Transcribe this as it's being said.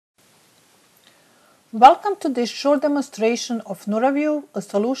Welcome to this short demonstration of NeuraView, a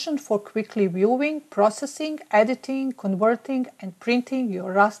solution for quickly viewing, processing, editing, converting, and printing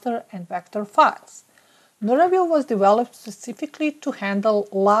your raster and vector files. NeuraView was developed specifically to handle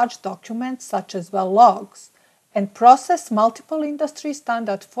large documents such as logs and process multiple industry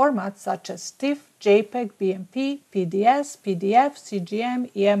standard formats such as TIFF, JPEG, BMP, PDS, PDF, CGM,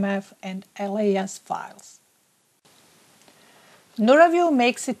 EMF, and LAS files. NeuraView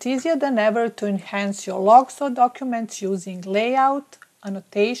makes it easier than ever to enhance your logs or documents using layout,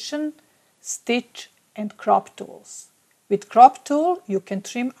 annotation, stitch, and crop tools. With crop tool, you can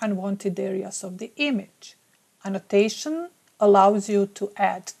trim unwanted areas of the image. Annotation allows you to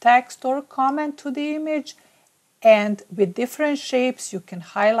add text or comment to the image, and with different shapes, you can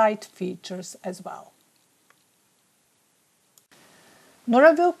highlight features as well.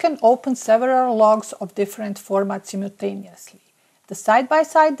 NeuraView can open several logs of different formats simultaneously. The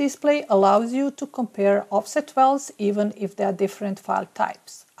side-by-side display allows you to compare offset wells even if they are different file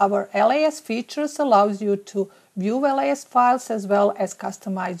types. Our LAS features allows you to view LAS files as well as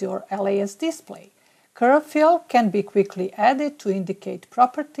customize your LAS display. Curve fill can be quickly added to indicate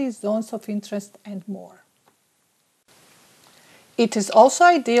properties, zones of interest, and more. It is also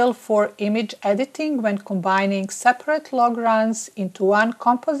ideal for image editing when combining separate log runs into one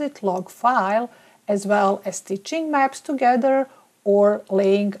composite log file, as well as stitching maps together or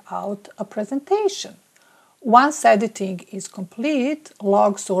laying out a presentation. Once editing is complete,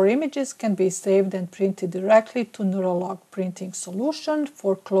 logs or images can be saved and printed directly to Neuralog printing solution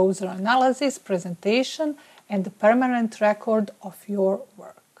for closer analysis, presentation, and the permanent record of your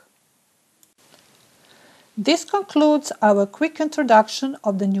work. This concludes our quick introduction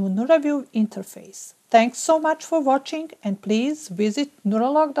of the new NeuraView interface. Thanks so much for watching, and please visit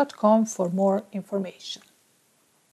neuralog.com for more information.